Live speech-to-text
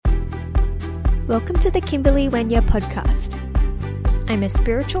Welcome to the Kimberly Wenya podcast. I'm a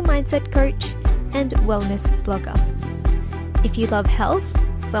spiritual mindset coach and wellness blogger. If you love health,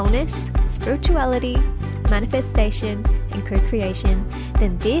 wellness, spirituality, manifestation, and co-creation,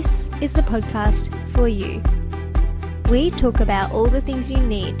 then this is the podcast for you. We talk about all the things you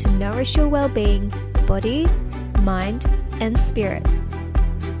need to nourish your well-being, body, mind, and spirit.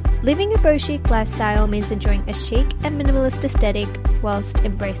 Living a beau chic lifestyle means enjoying a chic and minimalist aesthetic whilst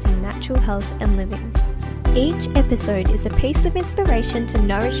embracing natural health and living. Each episode is a piece of inspiration to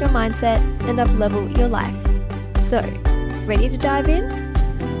nourish your mindset and up-level your life. So, ready to dive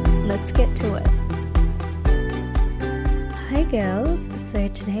in? Let's get to it. Hi girls, so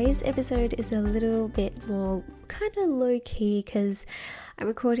today's episode is a little bit more kind of low-key because I'm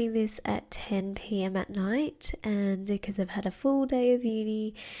recording this at 10 p.m. at night, and because I've had a full day of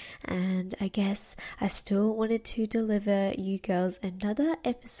uni, and I guess I still wanted to deliver you girls another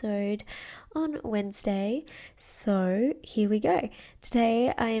episode on Wednesday. So here we go.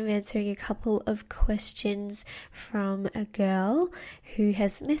 Today I am answering a couple of questions from a girl who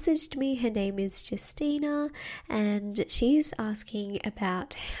has messaged me. Her name is Justina, and she's asking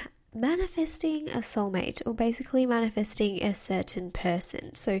about manifesting a soulmate, or basically manifesting a certain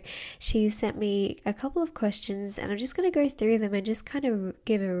person. So she sent me a couple of questions, and I'm just going to go through them and just kind of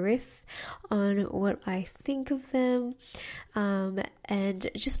give a riff on what I think of them, and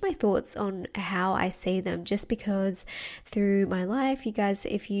just my thoughts on how I see them, just because through my life, you guys,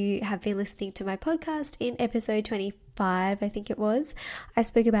 if you have been listening to my podcast in episode 25, I think it was, I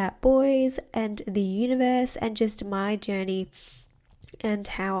spoke about boys and the universe and just my journey and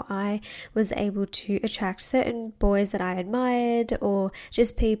how I was able to attract certain boys that I admired, or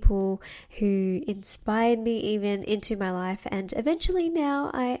just people who inspired me even into my life. And eventually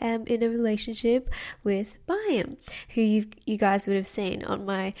now I am in a relationship with Bayam, who you guys would have seen on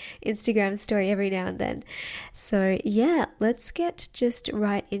my Instagram story every now and then. So yeah, let's get just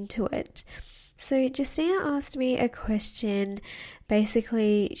right into it. So Justina asked me a question.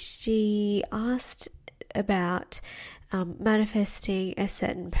 Basically, she asked about manifesting a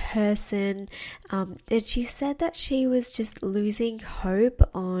certain person, and she said that she was just losing hope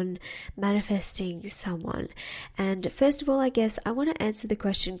on manifesting someone. And first of all, I guess I want to answer the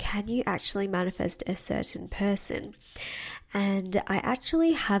question, can you actually manifest a certain person? And I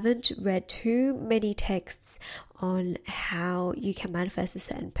actually haven't read too many texts on how you can manifest a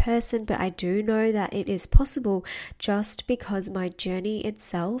certain person, but I do know that it is possible just because my journey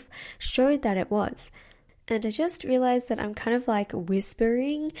itself showed that it was. And I just realized that I'm kind of like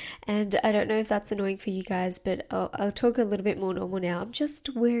whispering, and I don't know if that's annoying for you guys, but I'll talk a little bit more normal now. I'm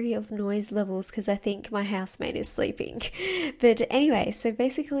just wary of noise levels because I think my housemate is sleeping. But anyway, so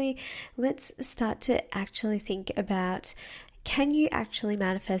basically, let's start to actually think about, can you actually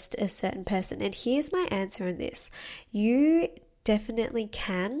manifest a certain person? And here's my answer on this. You definitely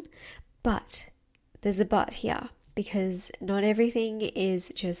can, but there's a but here. Because not everything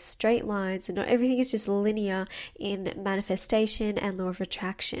is just straight lines, and not everything is just linear in manifestation and law of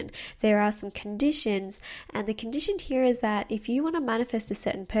attraction. There are some conditions, and the condition here is that if you want to manifest a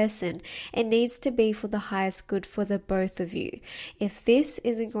certain person, it needs to be for the highest good for the both of you. If this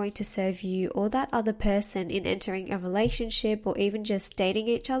isn't going to serve you or that other person in entering a relationship or even just dating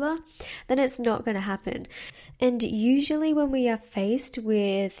each other, then it's not going to happen. And usually when we are faced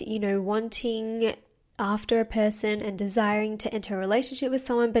with, wanting after a person and desiring to enter a relationship with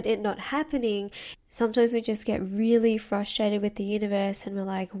someone but it not happening, sometimes we just get really frustrated with the universe and we're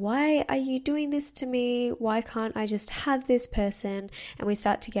like, why are you doing this to me? Why can't I just have this person? And we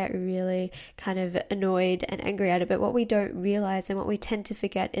start to get really kind of annoyed and angry at it. But what we don't realize and what we tend to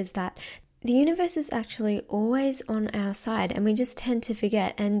forget is that the universe is actually always on our side, and we just tend to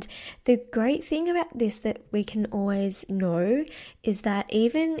forget. And the great thing about this that we can always know is that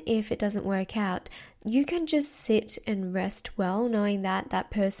even if it doesn't work out, you can just sit and rest well knowing that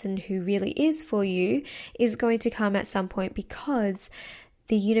that person who really is for you is going to come at some point, because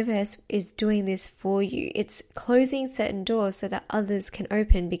the universe is doing this for you. It's closing certain doors so that others can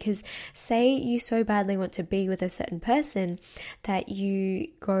open. Because say you so badly want to be with a certain person that you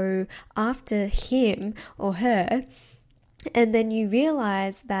go after him or her, and then you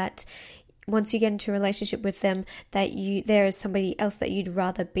realize that once you get into a relationship with them, that there is somebody else that you'd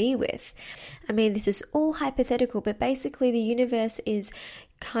rather be with. I mean, this is all hypothetical, but basically the universe is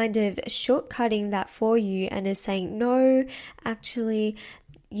kind of shortcutting that for you and is saying, no, actually,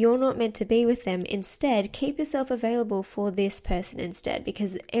 you're not meant to be with them. Instead, keep yourself available for this person instead,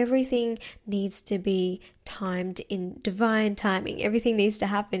 because everything needs to be timed in divine timing. Everything needs to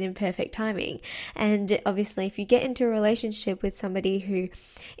happen in perfect timing. And obviously, if you get into a relationship with somebody who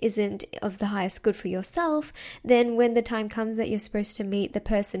isn't of the highest good for yourself, then when the time comes that you're supposed to meet the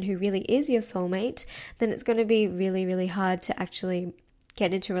person who really is your soulmate, then it's going to be really, really hard to actually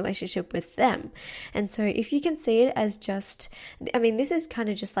get into a relationship with them. And so if you can see it as just, this is kind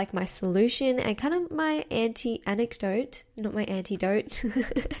of just like my solution and kind of my anecdote, not my antidote.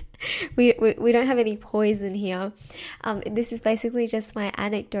 we don't have any poison here. This is basically just my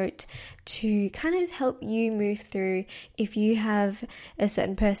anecdote to kind of help you move through if you have a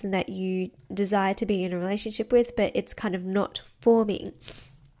certain person that you desire to be in a relationship with, but it's kind of not forming.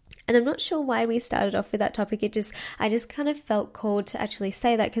 And I'm not sure why we started off with that topic. I just kind of felt called to actually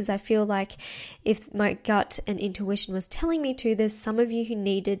say that, because I feel like if my gut and intuition was telling me to, there's some of you who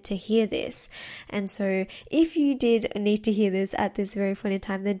needed to hear this. And so if you did need to hear this at this very point in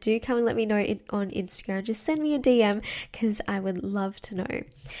time, then do come and let me know on Instagram. Just send me a DM, because I would love to know.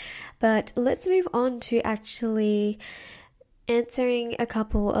 But let's move on to actually answering a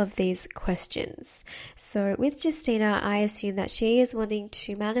couple of these questions. So with Justina, I assume that she is wanting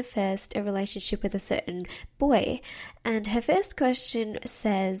to manifest a relationship with a certain boy. And her first question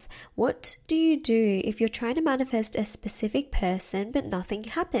says, what do you do if you're trying to manifest a specific person but nothing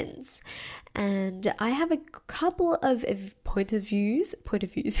happens? And I have a couple of point of views.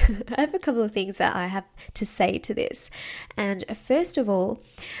 I have a couple of things that I have to say to this. And first of all,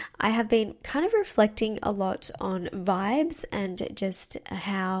 I have been kind of reflecting a lot on vibes and just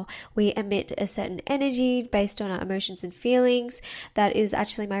how we emit a certain energy based on our emotions and feelings. That is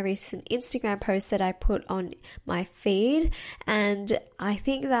actually my recent Instagram post that I put on my feed. And I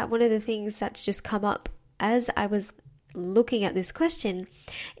think that one of the things that's just come up as I was looking at this question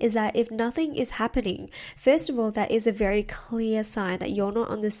is that if nothing is happening, first of all, that is a very clear sign that you're not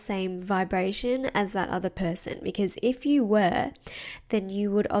on the same vibration as that other person. Because if you were, then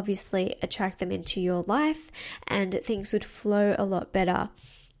you would obviously attract them into your life and things would flow a lot better.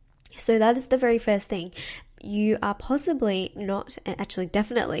 So that is the very first thing. You are possibly not, actually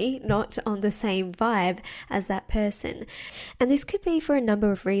definitely not on the same vibe as that person. And this could be for a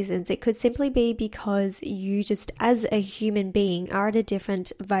number of reasons. It could simply be because you just as a human being are at a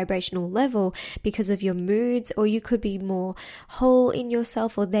different vibrational level because of your moods, or you could be more whole in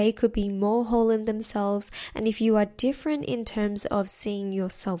yourself, or they could be more whole in themselves. And if you are different in terms of seeing your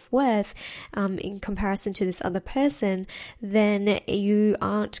self-worth in comparison to this other person, then you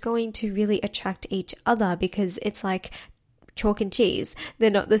aren't going to really attract each other, because it's like chalk and cheese. They're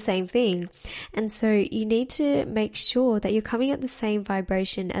not the same thing. And so you need to make sure that you're coming at the same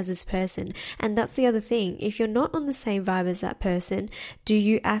vibration as this person. And that's the other thing. If you're not on the same vibe as that person, do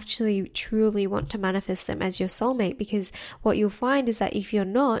you actually truly want to manifest them as your soulmate? Because what you'll find is that if you're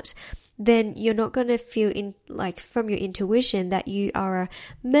not, then you're not going to feel from your intuition that you are a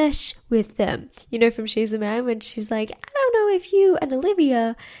mesh with them. You know, from She's a Man, when she's like, I don't know if you and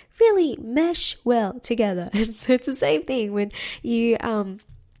Olivia really mesh well together. And so it's the same thing when you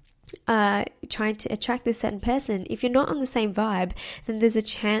trying to attract this certain person. If you're not on the same vibe, then there's a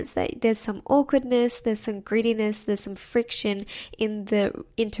chance that there's some awkwardness, there's some grittiness, there's some friction in the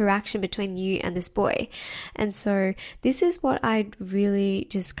interaction between you and this boy. And so this is what I'd really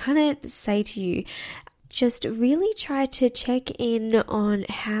just kind of say to you. Just really try to check in on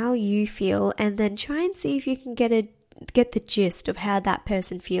how you feel, and then try and see if you can get the gist of how that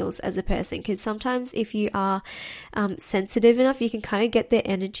person feels as a person. Because sometimes if you are sensitive enough, you can kind of get their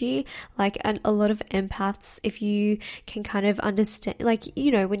energy. Like a lot of empaths, if you can kind of understand, like,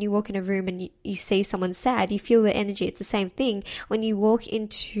 you know, when you walk in a room and you see someone sad, you feel the energy. It's the same thing when you walk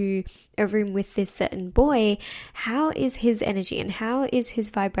into a room with this certain boy. How is his energy and how is his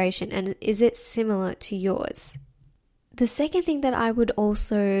vibration, and is it similar to yours? The second thing that I would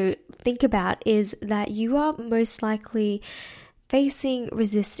also think about is that you are most likely facing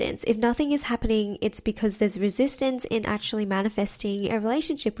resistance. If nothing is happening, it's because there's resistance in actually manifesting a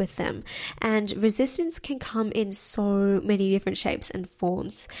relationship with them. And resistance can come in so many different shapes and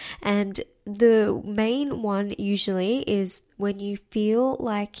forms. And the main one usually is when you feel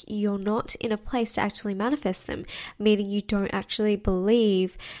like you're not in a place to actually manifest them, meaning you don't actually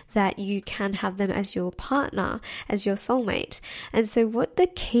believe that you can have them as your partner, as your soulmate. And so what the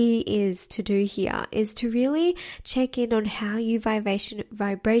key is to do here is to really check in on how you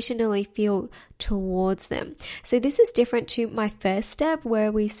vibrationally feel towards them. So this is different to my first step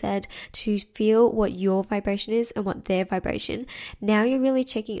where we said to feel what your vibration is and what their vibration. Now you're really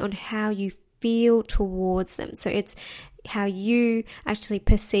checking on how you feel towards them. So it's how you actually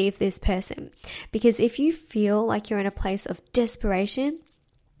perceive this person. Because if you feel like you're in a place of desperation,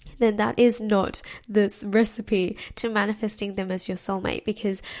 then that is not this recipe to manifesting them as your soulmate,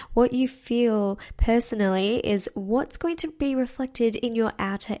 because what you feel personally is what's going to be reflected in your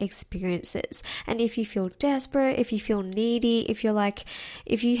outer experiences. And if you feel desperate, if you feel needy, if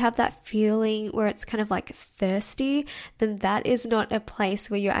you have that feeling where it's kind of like thirsty, then that is not a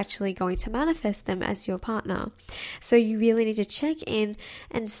place where you're actually going to manifest them as your partner. So you really need to check in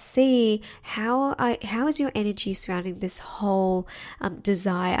and see how is your energy surrounding this whole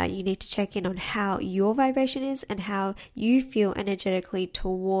desire. You need to check in on how your vibration is and how you feel energetically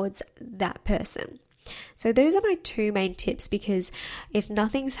towards that person. So those are my two main tips, because if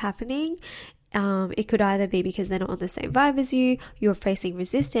nothing's happening, it could either be because they're not on the same vibe as you, you're facing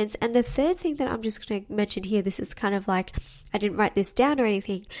resistance. And the third thing that I'm just going to mention here, this is kind of like, I didn't write this down or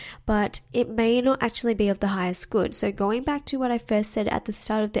anything, but it may not actually be of the highest good. So going back to what I first said at the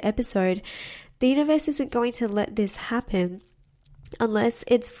start of the episode, the universe isn't going to let this happen unless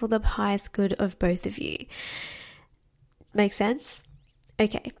it's for the highest good of both of you. Make sense?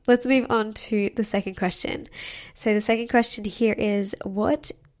 Okay, let's move on to the second question. So the second question here is, what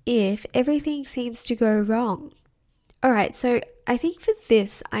if everything seems to go wrong? Alright, so I think for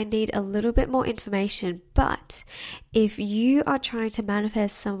this I need a little bit more information, but if you are trying to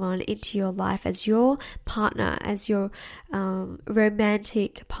manifest someone into your life as your partner, as your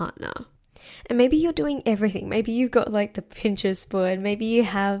romantic partner, and maybe you're doing everything. Maybe you've got like the Pinterest board. Maybe you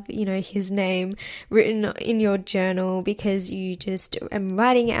have, his name written in your journal because you just are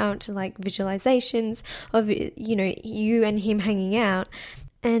writing out like visualizations of, you and him hanging out.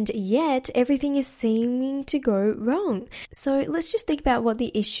 And yet everything is seeming to go wrong. So let's just think about what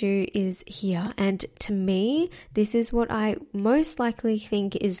the issue is here. And to me, this is what I most likely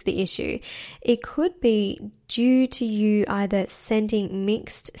think is the issue. It could be due to you either sending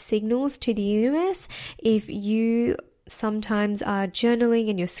mixed signals to the universe. If you sometimes are journaling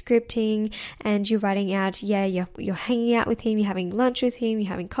and you're scripting and you're writing out, you're hanging out with him, you're having lunch with him, you're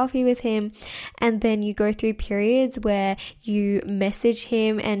having coffee with him, and then you go through periods where you message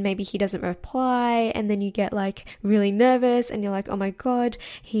him and maybe he doesn't reply, and then you get like really nervous and you're like, oh my god,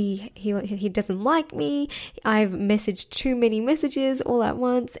 he doesn't like me, I've messaged too many messages all at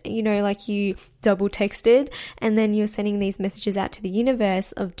once, like you double texted, and then you're sending these messages out to the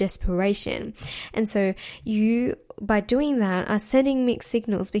universe of desperation. And so you, by doing that, are sending mixed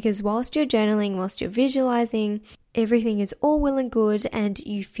signals, because whilst you're journaling, whilst you're visualizing, everything is all well and good and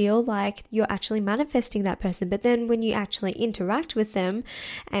you feel like you're actually manifesting that person. But then when you actually interact with them,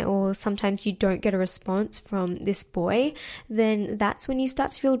 or sometimes you don't get a response from this boy, then that's when you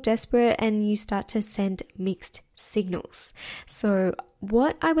start to feel desperate and you start to send mixed signals. So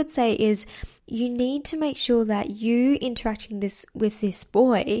what I would say is you need to make sure that you interacting with this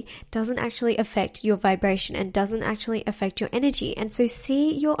boy doesn't actually affect your vibration and doesn't actually affect your energy. And so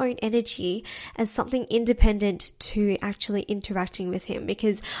see your own energy as something independent to actually interacting with him,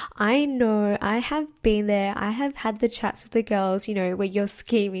 because I know I have been there. I have had the chats with the girls, where you're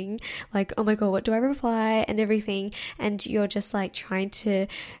scheming like, oh my god, what do I reply and everything, and you're just like trying to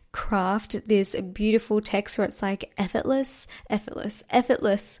craft this beautiful text where it's like effortless.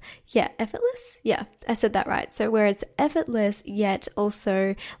 Yeah, I said that right. So where it's effortless, yet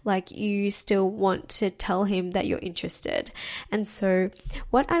also like you still want to tell him that you're interested. And so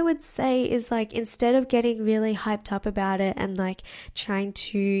what I would say is like, instead of getting really hyped up about it and like trying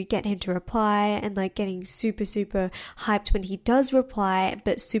to get him to reply and like getting super, super hyped when he does reply,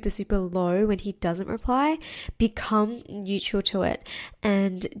 but super, super low when he doesn't reply, become neutral to it.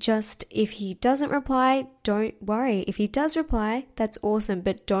 And just, if he doesn't reply, don't worry. If he does reply, that's awesome,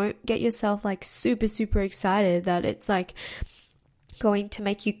 but don't get yourself like super, super excited that it's like going to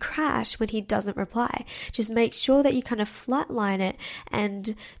make you crash when he doesn't reply. Just make sure that you kind of flatline it,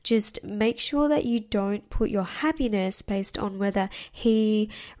 and just make sure that you don't put your happiness based on whether he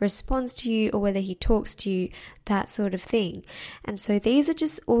responds to you or whether he talks to you, that sort of thing. And so these are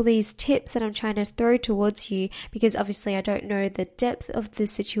just all these tips that I'm trying to throw towards you, because obviously I don't know the depth of the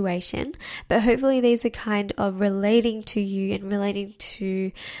situation, but hopefully these are kind of relating to you and relating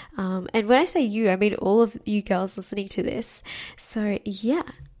to, and when I say you, I mean all of you girls listening to this. So yeah,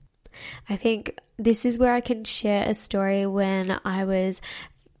 I think this is where I can share a story when I was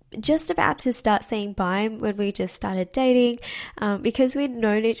just about to start saying bye when we just started dating, because we'd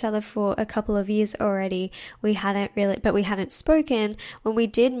known each other for a couple of years already. We hadn't spoken. When we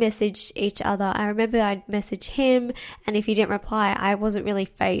did message each other, I remember I'd message him, and if he didn't reply, I wasn't really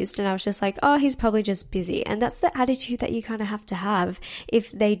fazed, and I was just like, oh, he's probably just busy. And that's the attitude that you kind of have to have.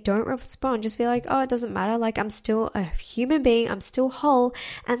 If they don't respond, just be like, oh, it doesn't matter, like, I'm still a human being, I'm still whole.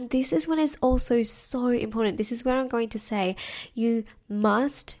 And this is when it's also so important. This is where I'm going to say, you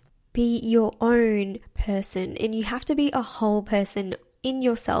must be your own person, and you have to be a whole person in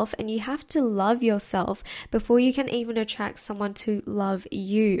yourself, and you have to love yourself before you can even attract someone to love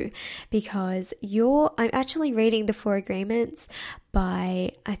you. Because I'm actually reading the 4 Agreements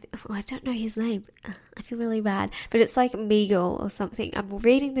by, I don't know his name, I feel really bad, but it's like Meagle or something. I'm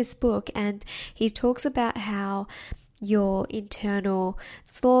reading this book, and he talks about how your internal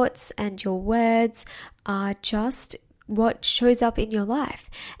thoughts and your words are just what shows up in your life,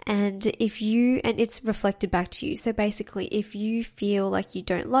 and it's reflected back to you. So basically, if you feel like you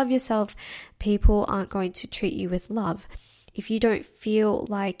don't love yourself, people aren't going to treat you with love. If you don't feel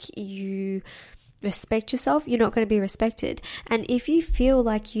like you respect yourself, you're not going to be respected. And if you feel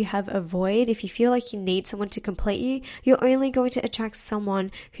like you have a void, if you feel like you need someone to complete you, you're only going to attract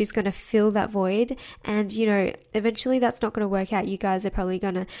someone who's going to fill that void. And, eventually that's not going to work out. You guys are probably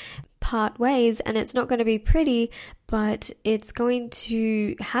going to part ways, and it's not going to be pretty, but it's going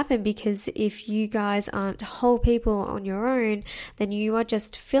to happen, because if you guys aren't whole people on your own, then you are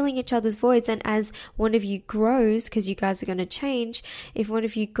just filling each other's voids. And as one of you grows, because you guys are going to change, if one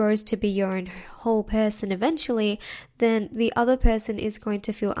of you grows to be your own whole person eventually, then the other person is going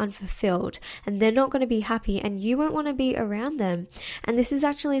to feel unfulfilled, and they're not going to be happy, and you won't want to be around them. And this is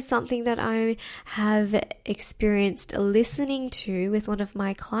actually something that I have experienced listening to with one of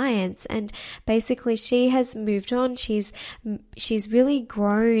my clients. And basically, she has moved on. She's really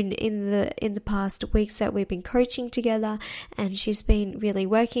grown in the past weeks that we've been coaching together, and she's been really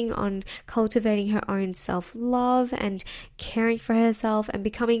working on cultivating her own self-love and caring for herself and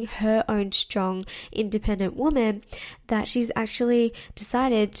becoming her own strong, independent woman, that she's actually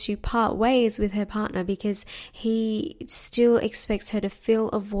decided to part ways with her partner because he still expects her to fill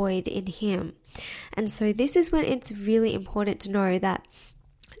a void in him. And so this is when it's really important to know that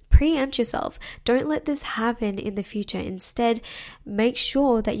preempt yourself. Don't let this happen in the future. Instead, make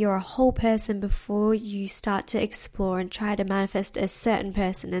sure that you're a whole person before you start to explore and try to manifest a certain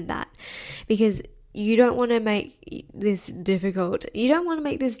person in that. Because you don't want to make this difficult. You don't want to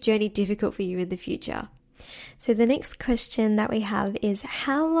make this journey difficult for you in the future. So the next question that we have is,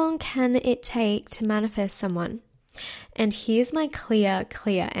 how long can it take to manifest someone? And here's my clear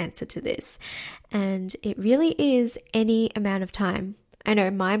answer to this. And it really is any amount of time. I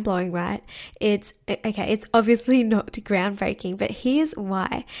know, mind-blowing, right? It's obviously not groundbreaking, but here's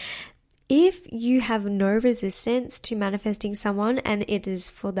why. If you have no resistance to manifesting someone and it is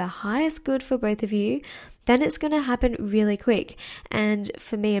for the highest good for both of you, then it's going to happen really quick. And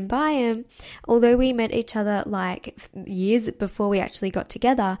for me and Byam, although we met each other like years before we actually got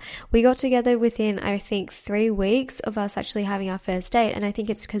together, we got together within, I think, 3 weeks of us actually having our first date. And I think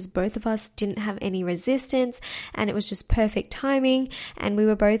it's because both of us didn't have any resistance, and it was just perfect timing, and we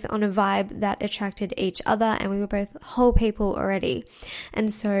were both on a vibe that attracted each other, and we were both whole people already.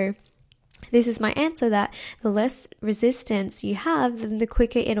 And so this is my answer, that the less resistance you have, then the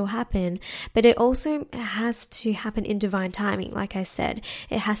quicker it'll happen. But it also has to happen in divine timing. Like I said,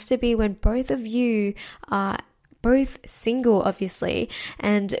 it has to be when both of you are both single, obviously,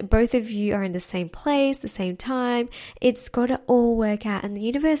 and both of you are in the same place, the same time. It's got to all work out, and the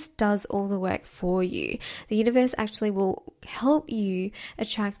universe does all the work for you. The universe actually will help you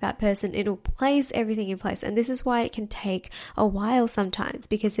attract that person. It'll place everything in place, and this is why it can take a while sometimes,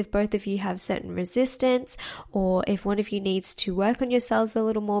 because if both of you have certain resistance, or if one of you needs to work on yourselves a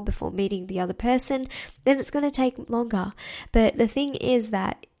little more before meeting the other person, then it's going to take longer. But the thing is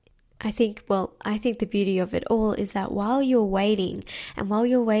that I think the beauty of it all is that while you're waiting, and while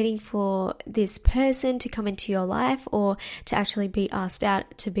you're waiting for this person to come into your life or to actually be asked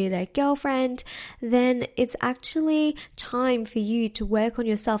out to be their girlfriend, then it's actually time for you to work on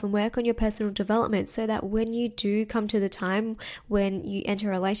yourself and work on your personal development, so that when you do come to the time when you enter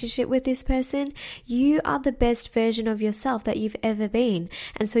a relationship with this person, you are the best version of yourself that you've ever been.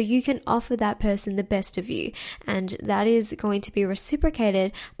 And so you can offer that person the best of you, and that is going to be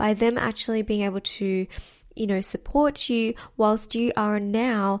reciprocated by them actually being able to, support you whilst you are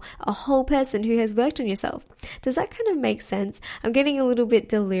now a whole person who has worked on yourself. Does that kind of make sense? I'm getting a little bit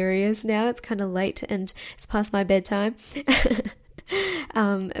delirious now. It's kind of late and it's past my bedtime.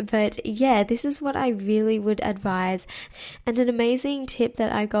 But yeah, this is what I really would advise. And an amazing tip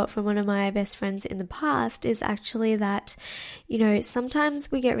that I got from one of my best friends in the past is actually that,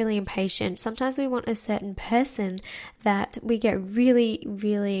 sometimes we get really impatient. Sometimes we want a certain person that we get really,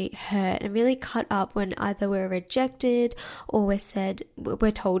 really hurt and really cut up when either we're rejected or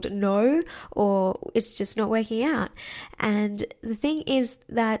we're told no, or it's just not working out. And the thing is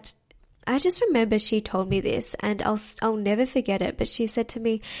that I just remember she told me this, and I'll never forget it, but she said to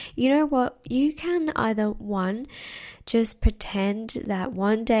me, you know what, you can either one, just pretend that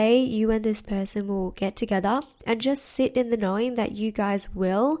one day you and this person will get together and just sit in the knowing that you guys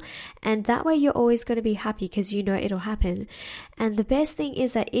will, and that way you're always going to be happy because you know it'll happen. And the best thing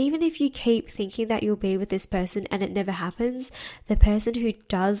is that even if you keep thinking that you'll be with this person and it never happens, the person who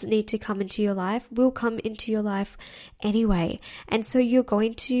does need to come into your life will come into your life anyway. And so you're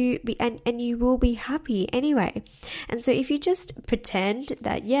going to be, and you will be happy anyway. And so if you just pretend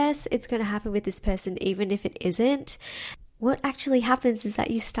that yes, it's going to happen with this person, even if it isn't, what actually happens is that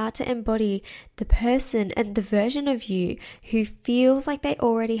you start to embody the person and the version of you who feels like they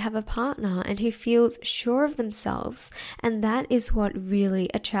already have a partner and who feels sure of themselves. And that is what really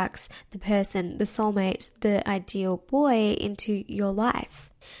attracts the person, the soulmate, the ideal boy into your life.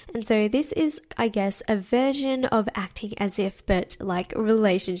 And so this is, I guess, a version of acting as if, but like a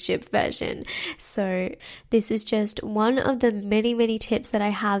relationship version. So this is just one of the many, many tips that I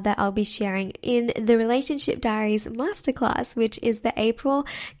have that I'll be sharing in the Relationship Diaries Masterclass, which is the April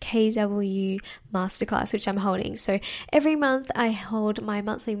KW Masterclass, which I'm holding. So every month I hold my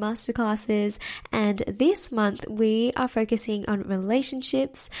monthly masterclasses, and this month we are focusing on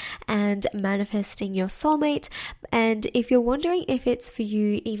relationships and manifesting your soulmate. And if you're wondering if it's for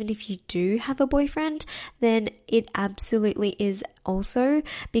you, even if you do have a boyfriend, then it absolutely is also,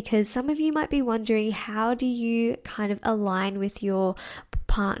 because some of you might be wondering, how do you kind of align with your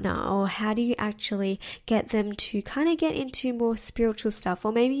partner, or how do you actually get them to kind of get into more spiritual stuff,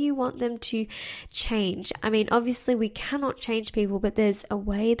 or maybe you want them to change. I mean, obviously we cannot change people, but there's a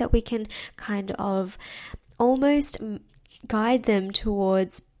way that we can kind of almost guide them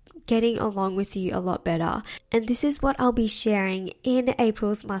towards getting along with you a lot better. And this is what I'll be sharing in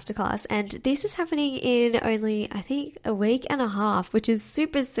April's masterclass, and this is happening in only, I think, a week and a half, which is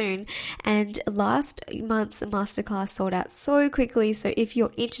super soon. And last month's masterclass sold out so quickly, so if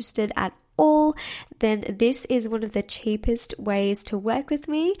you're interested at all, then this is one of the cheapest ways to work with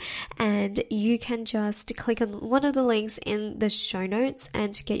me, and you can just click on one of the links in the show notes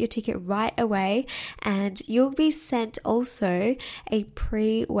and get your ticket right away. And you'll be sent also a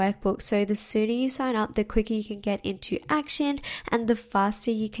pre-workbook, so the sooner you sign up, the quicker you can get into action, and the faster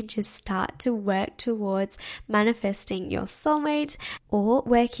you can just start to work towards manifesting your soulmate or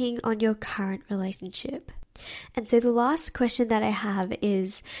working on your current relationship. And so the last question that I have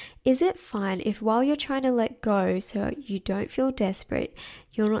is it fine if while you're trying to let go so you don't feel desperate,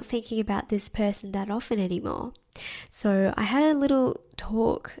 you're not thinking about this person that often anymore? So I had a little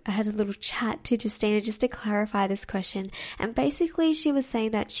chat to Justina just to clarify this question, and basically she was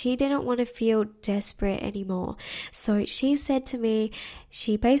saying that she didn't want to feel desperate anymore. So she said to me,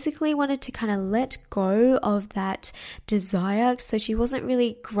 she basically wanted to kind of let go of that desire, so she wasn't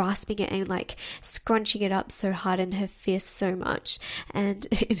really grasping it and like scrunching it up so hard in her fist so much.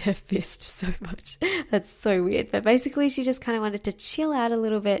 That's so weird, but basically she just kind of wanted to chill out a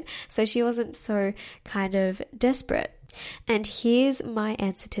little bit so she wasn't so kind of desperate. And here's my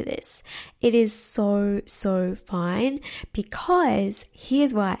answer to this. It is so fine, because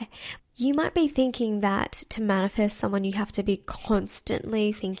here's why. You might be thinking that to manifest someone, you have to be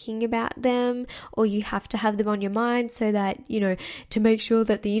constantly thinking about them, or you have to have them on your mind so that, to make sure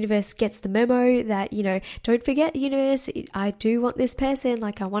that the universe gets the memo that, don't forget, universe, I do want this person,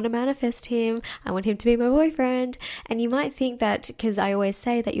 like I want to manifest him, I want him to be my boyfriend. And you might think that, because I always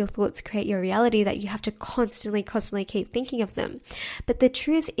say that your thoughts create your reality, that you have to constantly keep thinking of them. But the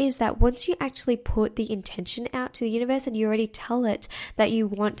truth is that once you actually put the intention out to the universe and you already tell it that you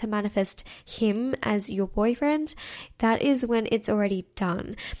want to manifest him as your boyfriend, that is when it's already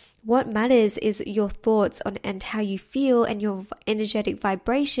done. What matters is your thoughts on and how you feel and your energetic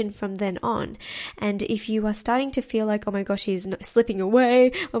vibration from then on. And if you are starting to feel like, oh my gosh, he's not slipping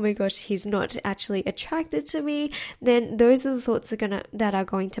away, oh my gosh, he's not actually attracted to me, then those are the thoughts that are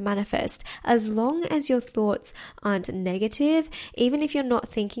going to manifest. As long as your thoughts aren't negative, even if you're not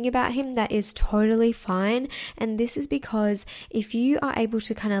thinking about him, that is totally fine. And this is because if you are able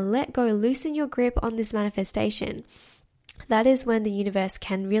to kind of let go, loosen your grip on this manifestation, that is when the universe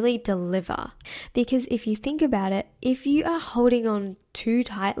can really deliver. Because if you think about it, if you are holding on too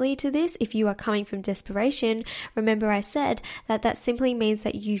tightly to this, if you are coming from desperation, remember I said that simply means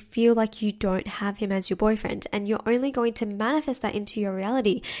that you feel like you don't have him as your boyfriend, and you're only going to manifest that into your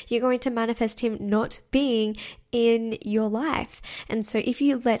reality. You're going to manifest him not being in your life. And so if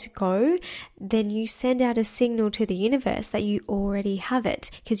you let go, then you send out a signal to the universe that you already have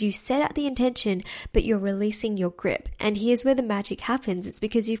it, because you set out the intention, but you're releasing your grip. And here's where the magic happens. It's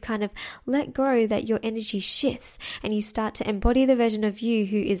because you've kind of let go that your energy shifts, and you start to embody the version of you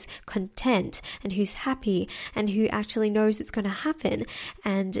who is content and who's happy and who actually knows it's going to happen.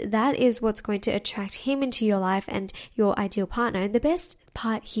 And that is what's going to attract him into your life and your ideal partner. And the best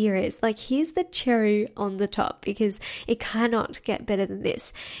part here is, like, here's the cherry on the top, because it cannot get better than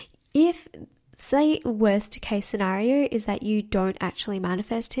this. If, say, worst case scenario is that you don't actually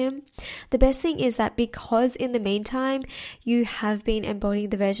manifest him, the best thing is that because in the meantime you have been embodying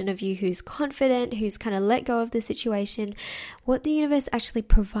the version of you who's confident, who's kind of let go of the situation, what the universe actually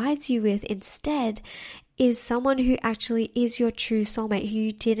provides you with instead is someone who actually is your true soulmate, who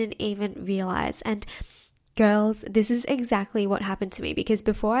you didn't even realize. And girls, this is exactly what happened to me, because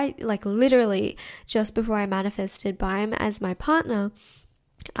before I, literally just before I manifested Baim as my partner,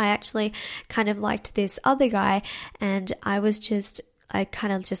 I actually kind of liked this other guy, and I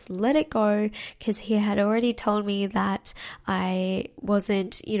kind of just let it go, because he had already told me that I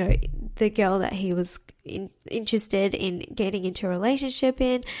wasn't, the girl that he was interested in getting into a relationship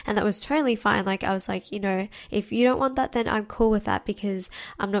in, and that was totally fine. I was like, if you don't want that, then I'm cool with that, because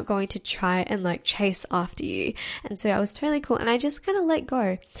I'm not going to try and chase after you. And so I was totally cool, and I just kind of let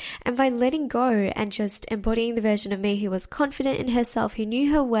go. And by letting go and just embodying the version of me who was confident in herself, who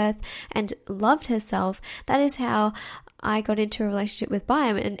knew her worth and loved herself, that is how I got into a relationship with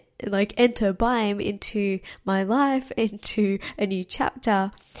Baim, and enter Baim into my life, into a new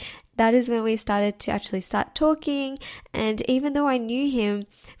chapter. That is when we started to actually start talking. And even though I knew him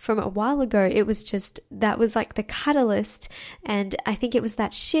from a while ago, it was that was the catalyst. And I think it was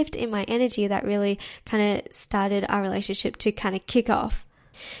that shift in my energy that really kind of started our relationship to kind of kick off.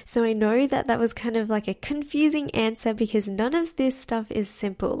 So I know that was kind of a confusing answer, because none of this stuff is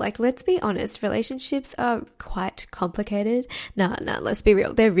simple. Let's be honest, relationships are quite complicated. Nah, let's be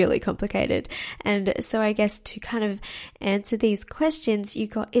real. They're really complicated. And so I guess to kind of answer these questions,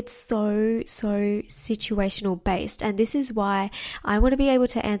 it's so situational based. And this is why I want to be able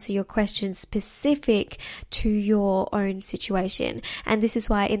to answer your questions specific to your own situation. And this is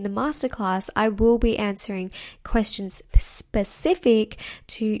why in the masterclass, I will be answering questions specific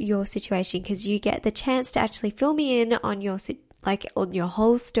to your situation, because you get the chance to actually fill me in on your on your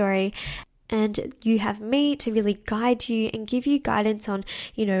whole story, and you have me to really guide you and give you guidance on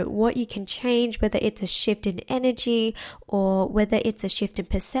what you can change, whether it's a shift in energy or whether it's a shift in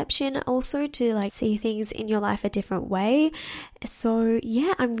perception, also to see things in your life a different way. So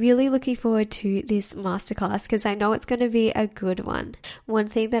yeah, I'm really looking forward to this masterclass, because I know it's going to be a good one. One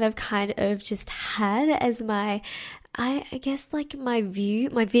thing that I've kind of just had as I guess my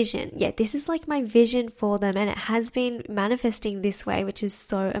vision. Yeah, this is my vision for them, and it has been manifesting this way, which is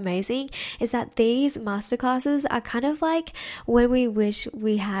so amazing, is that these masterclasses are kind of when we wish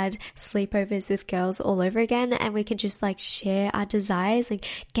we had sleepovers with girls all over again, and we can just share our desires,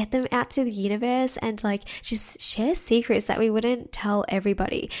 get them out to the universe, and just share secrets that we wouldn't tell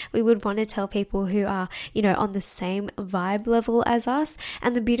everybody. We would want to tell people who are, on the same vibe level as us.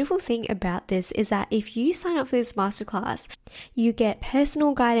 And the beautiful thing about this is that if you sign up for this masterclass, you get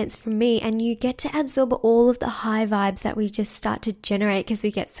personal guidance from me, and you get to absorb all of the high vibes that we just start to generate, because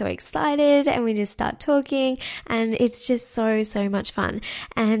we get so excited and we just start talking, and it's just so much fun.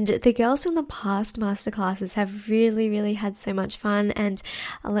 And the girls from the past masterclasses have really had so much fun. And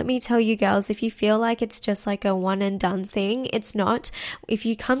let me tell you girls, if you feel like it's just a one and done thing, it's not. If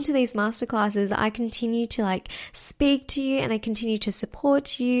you come to these masterclasses, I continue to speak to you, and I continue to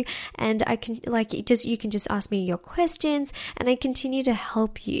support you, and I can you can just ask me your questions, and I continue to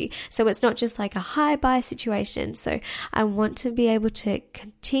help you. So it's not just a hi bye situation. So I want to be able to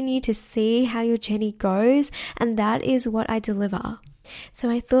continue to see how your journey goes, and that is what I deliver. So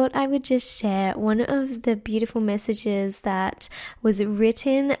I thought I would just share one of the beautiful messages that was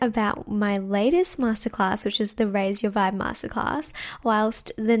written about my latest masterclass, which is the Raise Your Vibe masterclass,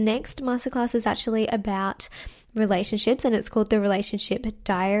 whilst the next masterclass is actually about relationships, and it's called the Relationship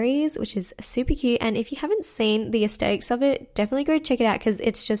Diaries, which is super cute. And if you haven't seen the aesthetics of it, definitely go check it out, because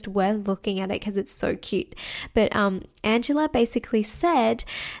it's just worth looking at it, because it's so cute. But Angela basically said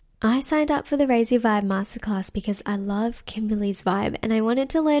I signed up for the Raise Your Vibe Masterclass because I love Kimberly's vibe and I wanted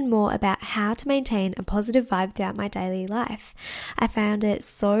to learn more about how to maintain a positive vibe throughout my daily life. I found it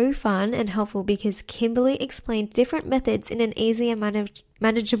so fun and helpful because Kimberly explained different methods in an easy and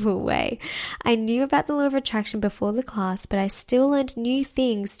manageable way. I knew about the law of attraction before the class, but I still learned new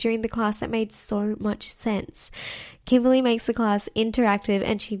things during the class that made so much sense. Kimberly makes the class interactive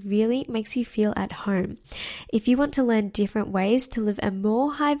and she really makes you feel at home. If you want to learn different ways to live a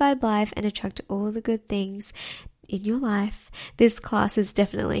more high vibe life and attract all the good things in your life, this class is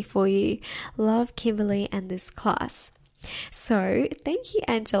definitely for you. Love Kimberly and this class. So thank you,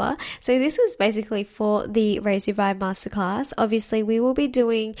 Angela. So this was basically for the Raise Your Vibe Masterclass. Obviously, we will be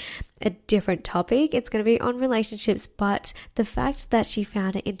doing a different topic. It's going to be on relationships, but the fact that she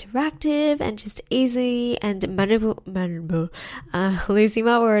found it interactive and just easy and manageable, losing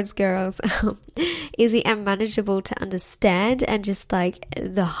my words, girls, easy and manageable to understand, and just like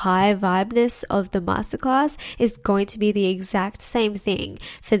the high vibeness of the masterclass is going to be the exact same thing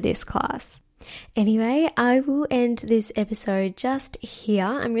for this class. Anyway, I will end this episode just here.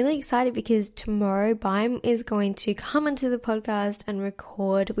 I'm really excited because tomorrow Bime is going to come onto the podcast and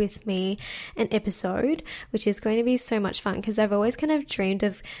record with me an episode, which is going to be so much fun because I've always kind of dreamed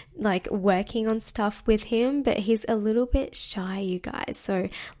of like working on stuff with him, but he's a little bit shy, you guys. So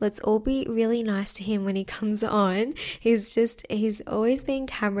let's all be really nice to him when he comes on. He's always been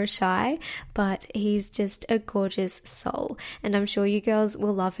camera shy, but he's just a gorgeous soul, and I'm sure you girls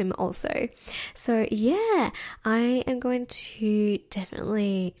will love him also. So yeah, I am going to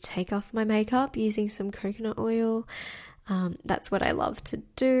definitely take off my makeup using some coconut oil. That's what I love to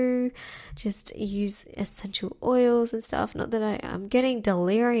do. Just use essential oils and stuff. Not that I'm getting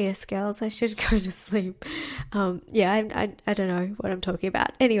delirious, girls. I should go to sleep. I don't know what I'm talking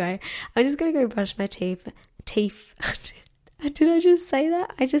about. Anyway, I'm just going to go brush my teeth. Did I just say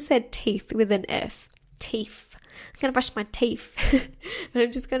that? I just said teeth with an F. Teeth. I'm going to brush my teeth. But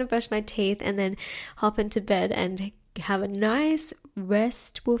I'm just going to brush my teeth and then hop into bed and have a nice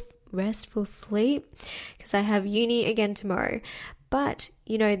restful sleep because I have uni again tomorrow. But,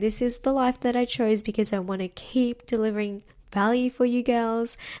 this is the life that I chose because I want to keep delivering value for you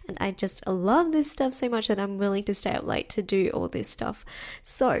girls, and I just love this stuff so much that I'm willing to stay up late to do all this stuff.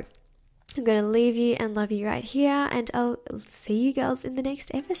 So I'm going to leave you and love you right here, and I'll see you girls in the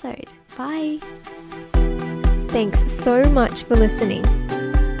next episode. Bye. Thanks so much for listening.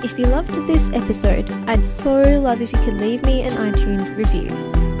 If you loved this episode, I'd so love if you could leave me an iTunes review.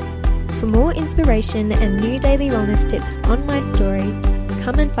 For more inspiration and new daily wellness tips on my story,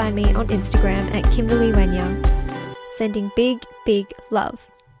 come and find me on Instagram at Kimberly Wenya. Sending big, big love.